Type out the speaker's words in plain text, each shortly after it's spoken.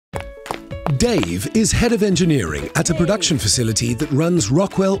Dave is head of engineering at a production facility that runs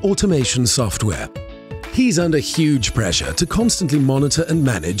Rockwell Automation software. He's under huge pressure to constantly monitor and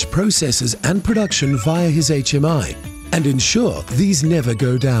manage processes and production via his HMI and ensure these never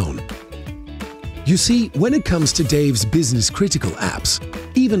go down. You see, when it comes to Dave's business-critical apps,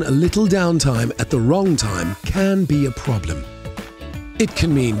 even a little downtime at the wrong time can be a problem. It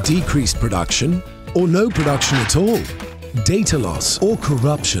can mean decreased production or no production at all, data loss or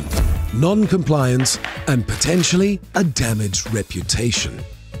corruption, non-compliance, and potentially a damaged reputation.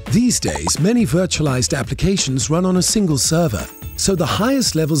 These days, many virtualized applications run on a single server, so the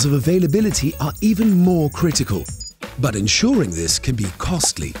highest levels of availability are even more critical. But ensuring this can be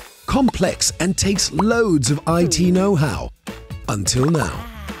costly, complex, and takes loads of IT know-how. Until now.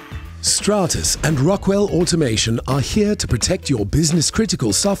 Stratus and Rockwell Automation are here to protect your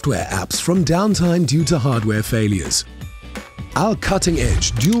business-critical software apps from downtime due to hardware failures. Our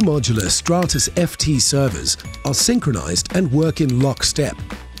cutting-edge dual-modular Stratus ftServers are synchronized and work in lockstep,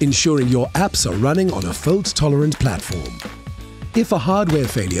 ensuring your apps are running on a fault-tolerant platform. If a hardware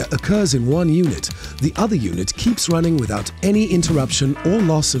failure occurs in one unit, the other unit keeps running without any interruption or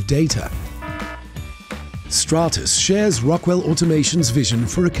loss of data. Stratus shares Rockwell Automation's vision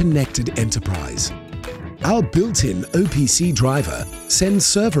for a connected enterprise. Our built-in OPC driver sends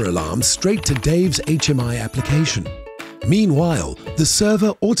server alarms straight to Dave's HMI application. Meanwhile, the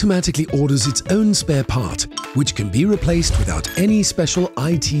server automatically orders its own spare part, which can be replaced without any special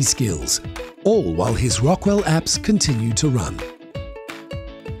IT skills, all while his Rockwell apps continue to run.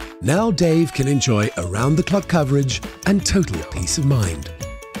 Now Dave can enjoy around-the-clock coverage and total peace of mind.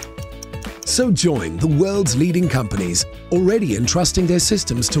 So join the world's leading companies already entrusting their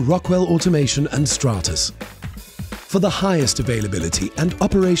systems to Rockwell Automation and Stratus. For the highest availability and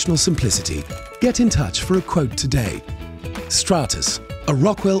operational simplicity, get in touch for a quote today. Stratus, a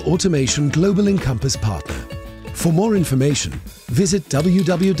Rockwell Automation Global Encompass partner. For more information, visit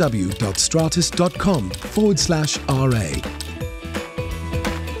www.stratus.com/RA.